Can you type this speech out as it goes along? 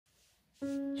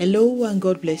Hello and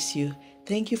God bless you.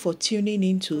 Thank you for tuning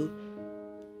into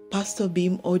Pastor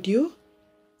Bim audio,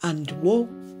 and what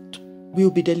we'll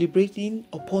be deliberating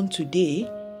upon today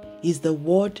is the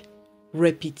word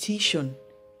repetition.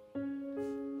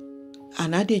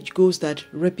 An adage goes that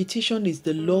repetition is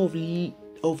the law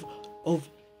of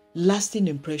lasting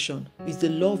impression. It's the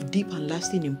law of deep and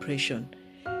lasting impression.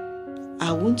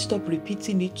 I won't stop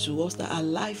repeating it to us that our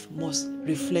life must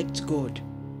reflect God.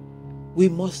 We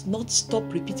must not stop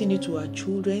repeating it to our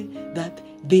children that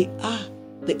they are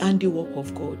the handiwork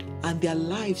of God, and their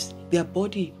lives, their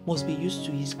body must be used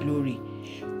to His glory.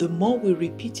 The more we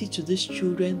repeat it to these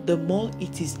children, the more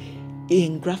it is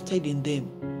engrafted in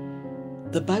them.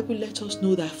 The Bible lets us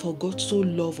know that for God so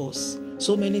loved us.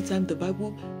 So many times the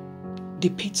Bible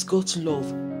depicts God's love.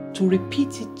 To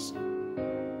repeat it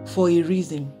for a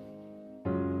reason.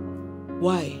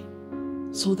 Why?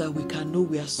 So that we can know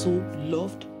we are so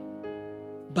loved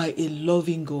by a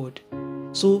loving God.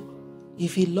 So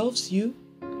if He loves you,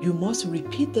 you must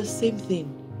repeat the same thing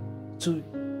to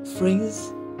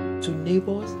friends, to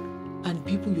neighbors, and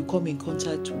people you come in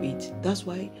contact with. That's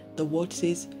why the word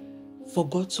says, for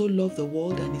God so loved the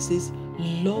world, and it says,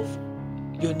 love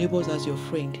your neighbors as your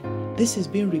friend. This is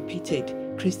being repeated.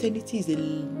 Christianity is the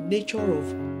nature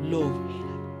of love.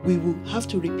 We will have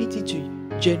to repeat it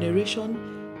to generation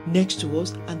next to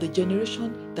us, and the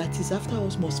generation that is after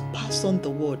us must pass on the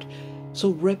word.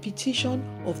 So repetition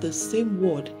of the same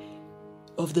word,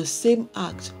 of the same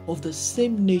act, of the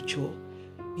same nature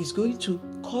is going to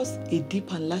cause a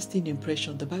deep and lasting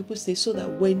impression. The Bible says so that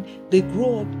when they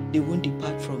grow up, they won't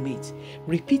depart from it.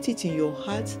 Repeat it in your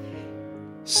heart.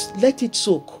 Let it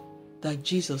soak that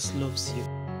Jesus loves you.